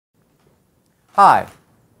Hi,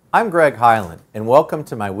 I'm Greg Hyland, and welcome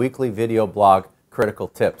to my weekly video blog, Critical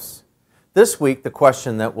Tips. This week, the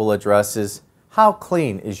question that we'll address is, how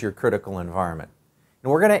clean is your critical environment?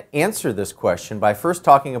 And we're going to answer this question by first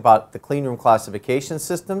talking about the cleanroom classification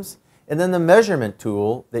systems, and then the measurement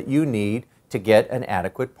tool that you need to get an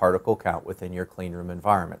adequate particle count within your cleanroom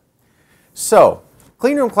environment. So,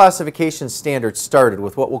 cleanroom classification standards started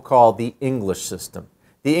with what we'll call the English system.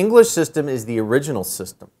 The English system is the original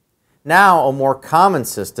system. Now, a more common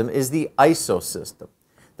system is the ISO system.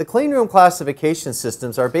 The cleanroom classification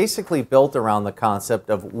systems are basically built around the concept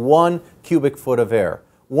of 1 cubic foot of air.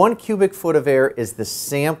 1 cubic foot of air is the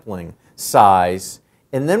sampling size,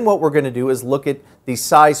 and then what we're going to do is look at the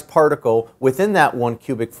size particle within that 1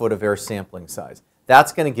 cubic foot of air sampling size.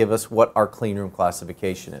 That's going to give us what our cleanroom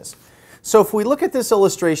classification is. So if we look at this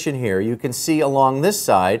illustration here, you can see along this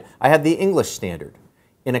side, I have the English standard.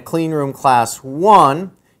 In a cleanroom class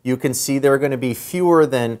 1, you can see there are going to be fewer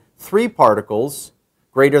than 3 particles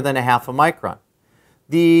greater than 1/2 micron.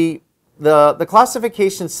 The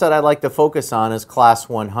classification set I like to focus on is class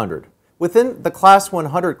 100. Within the class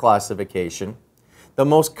 100 classification, the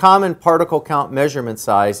most common particle count measurement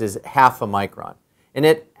size is 1/2 micron. And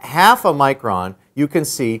at 1/2 micron, you can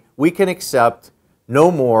see we can accept no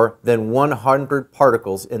more than 100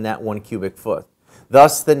 particles in that 1 cubic foot.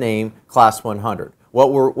 Thus the name class 100.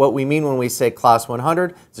 What we mean when we say class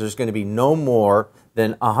 100 is there's going to be no more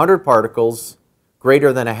than 100 particles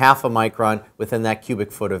greater than 1/2 micron within that cubic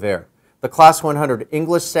foot of air. The class 100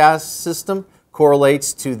 English SAS system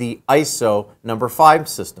correlates to the ISO number 5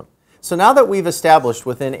 system. So now that we've established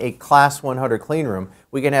within a class 100 cleanroom,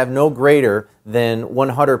 we can have no greater than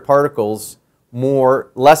 100 particles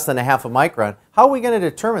less than 1/2 micron. How are we going to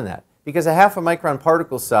determine that? Because 1/2 micron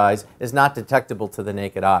particle size is not detectable to the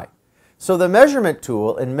naked eye. So the measurement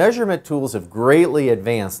tool, and measurement tools have greatly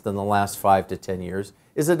advanced in the last 5 to 10 years,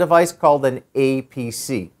 is a device called an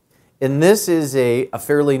APC. And this is a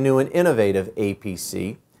fairly new and innovative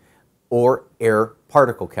APC, or air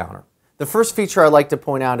particle counter. The first feature I'd like to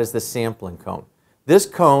point out is the sampling cone. This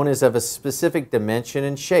cone is of a specific dimension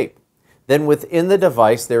and shape. Then within the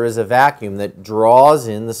device there is a vacuum that draws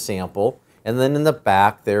in the sample, and then in the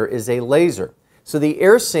back there is a laser. So the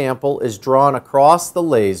air sample is drawn across the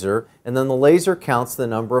laser, and then the laser counts the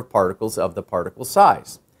number of particles of the particle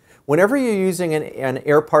size. Whenever you're using an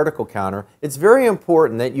air particle counter, it's very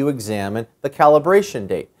important that you examine the calibration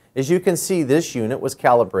date. As you can see, this unit was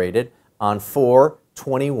calibrated on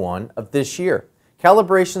 4/21 of this year.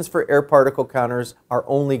 Calibrations for air particle counters are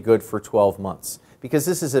only good for 12 months. Because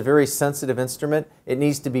this is a very sensitive instrument, it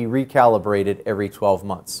needs to be recalibrated every 12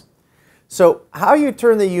 months. So how you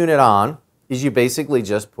turn the unit on is you basically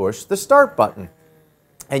just push the start button.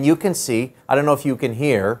 And you can see, I don't know if you can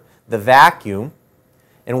hear, the vacuum.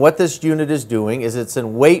 And what this unit is doing is it's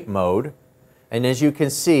in wait mode. And as you can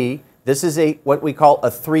see, this is what we call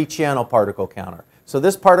a 3-channel particle counter. So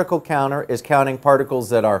this particle counter is counting particles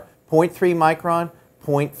that are 0.3 micron,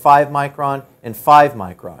 0.5 micron, and 5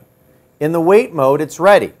 micron. In the wait mode, it's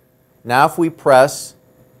ready. Now if we press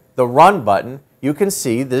the run button, you can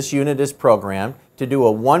see this unit is programmed to do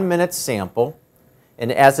a 1-minute sample,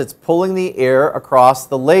 and as it's pulling the air across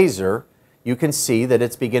the laser, you can see that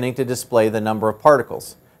it's beginning to display the number of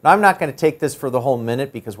particles. Now I'm not going to take this for the whole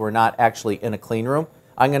minute because we're not actually in a clean room.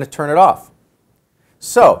 I'm going to turn it off.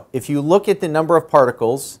 So if you look at the number of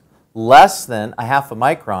particles less than 1/2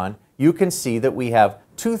 micron, you can see that we have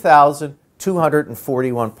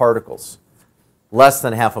 2,241 particles less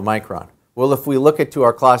than 1/2 micron. Well, if we look at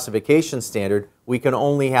our classification standard, we can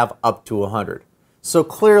only have up to 100. So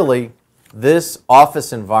clearly, this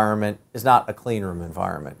office environment is not a clean room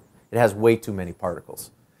environment. It has way too many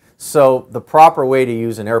particles. So the proper way to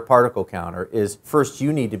use an air particle counter is first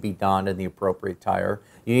you need to be donned in the appropriate tire.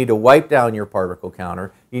 You need to wipe down your particle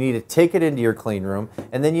counter. You need to take it into your clean room.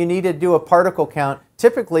 And then you need to do a particle count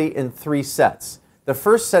typically in 3 sets. The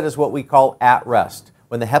first set is what we call at rest.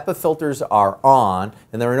 When the HEPA filters are on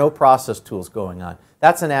and there are no process tools going on.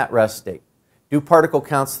 That's an at rest state. Do particle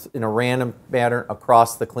counts in a random manner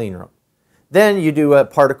across the clean room. Then you do a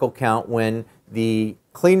particle count when the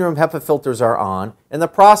clean room HEPA filters are on and the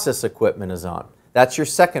process equipment is on. That's your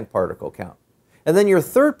second particle count. And then your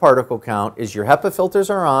third particle count is your HEPA filters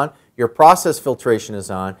are on, your process filtration is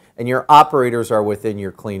on, and your operators are within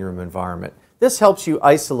your clean room environment. This helps you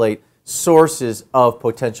isolate sources of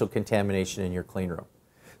potential contamination in your clean room.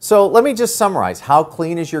 So let me just summarize. How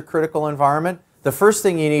clean is your critical environment? The first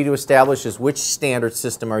thing you need to establish is which standard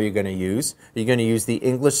system are you going to use. Are you going to use the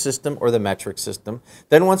English system or the metric system?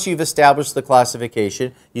 Then once you've established the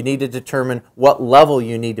classification, you need to determine what level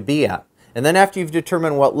you need to be at. And then after you've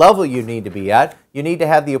determined what level you need to be at, you need to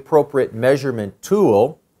have the appropriate measurement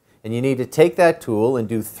tool, and you need to take that tool and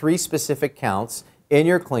do 3 specific counts in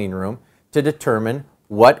your clean room to determine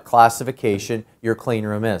what classification your clean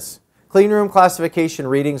room is. Clean room classification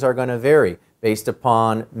readings are going to vary based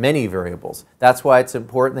upon many variables. That's why it's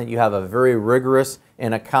important that you have a very rigorous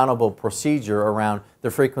and accountable procedure around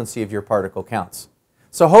the frequency of your particle counts.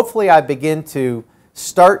 So hopefully I begin to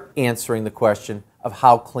start answering the question of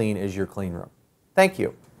how clean is your clean room. Thank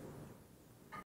you.